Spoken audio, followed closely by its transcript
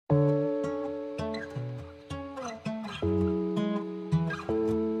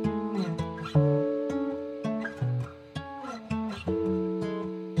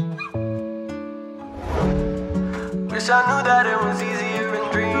I knew that it was easier in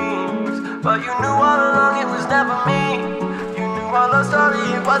dreams, but you knew all along it was never me. You knew our love story,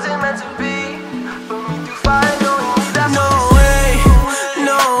 it wasn't meant to be. Put me through fire, knowing me that's no way,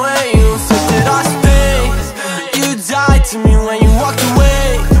 you inflicted our space. You died to me when you walked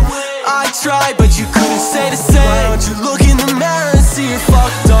away. I tried, but you couldn't say the same. Why don't you look in the mirror and see your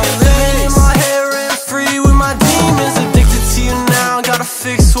fucked up face? In my hair and free with my demons, addicted to you now. Gotta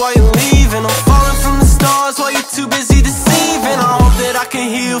fix why you're leaving. I'm falling from the stars while you're too busy deceiving. I hope that I can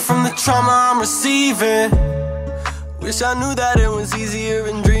heal from the trauma I'm receiving. Wish I knew that it was easier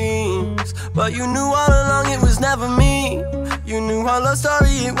in dreams, but you knew all along it was never me. You knew our love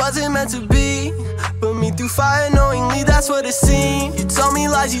story, it wasn't meant to be. Put me through fire knowingly, that's what it seemed. You told me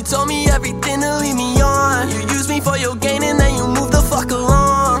lies, you told me everything to lead me on. You used me for your gain and then you moved the fuck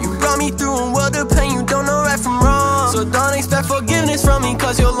along. You brought me through a world of pain, you don't know right from wrong. So don't expect forgiveness from me,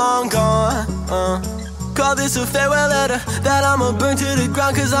 cause you're long gone. Call this a farewell letter that I'ma burn to the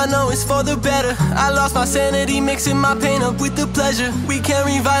ground, cause I know it's for the better. I lost my sanity, mixing my pain up with the pleasure. We can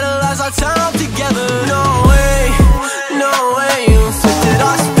revitalize our time together. No way, you inflicted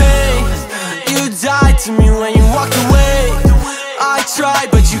our space. You died to me when you walked away. I tried,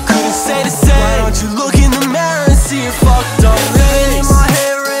 but you couldn't say the same. Why don't you look in the mirror and see your fucked up face? In my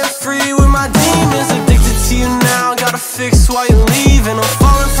hair and free with my demons, addicted to you now. Gotta fix why you're leaving. I'm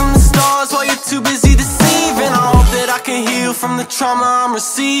falling from the stars while you're too busy deceiving. I hope that I can heal from the trauma I'm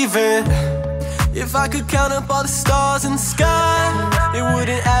receiving. If I could count up all the stars in the sky, it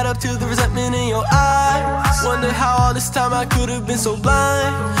wouldn't add up to the resentment in your eyes. Wonder how all this time I could have been so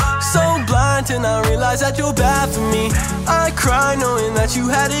blind till I realized that you're bad for me. I cry knowing that you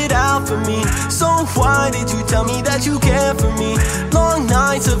had it out for me. So why did you tell me that you care for me? Long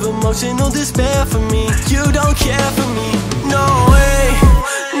nights of emotional despair for me. You don't care for me. No way,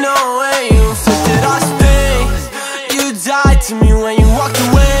 you inflicted our space. You died to me when you walked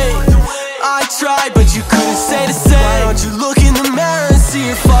away. I tried, but you couldn't say the same. Why don't you look in the mirror and see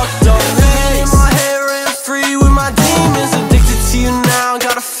your fucked up face? In my hair and free with my demons, addicted to you now.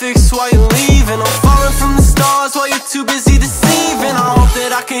 Gotta fix why you're leaving. I'm falling from the stars while you're too busy deceiving. I hope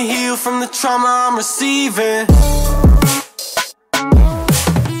that I can heal from the trauma I'm receiving.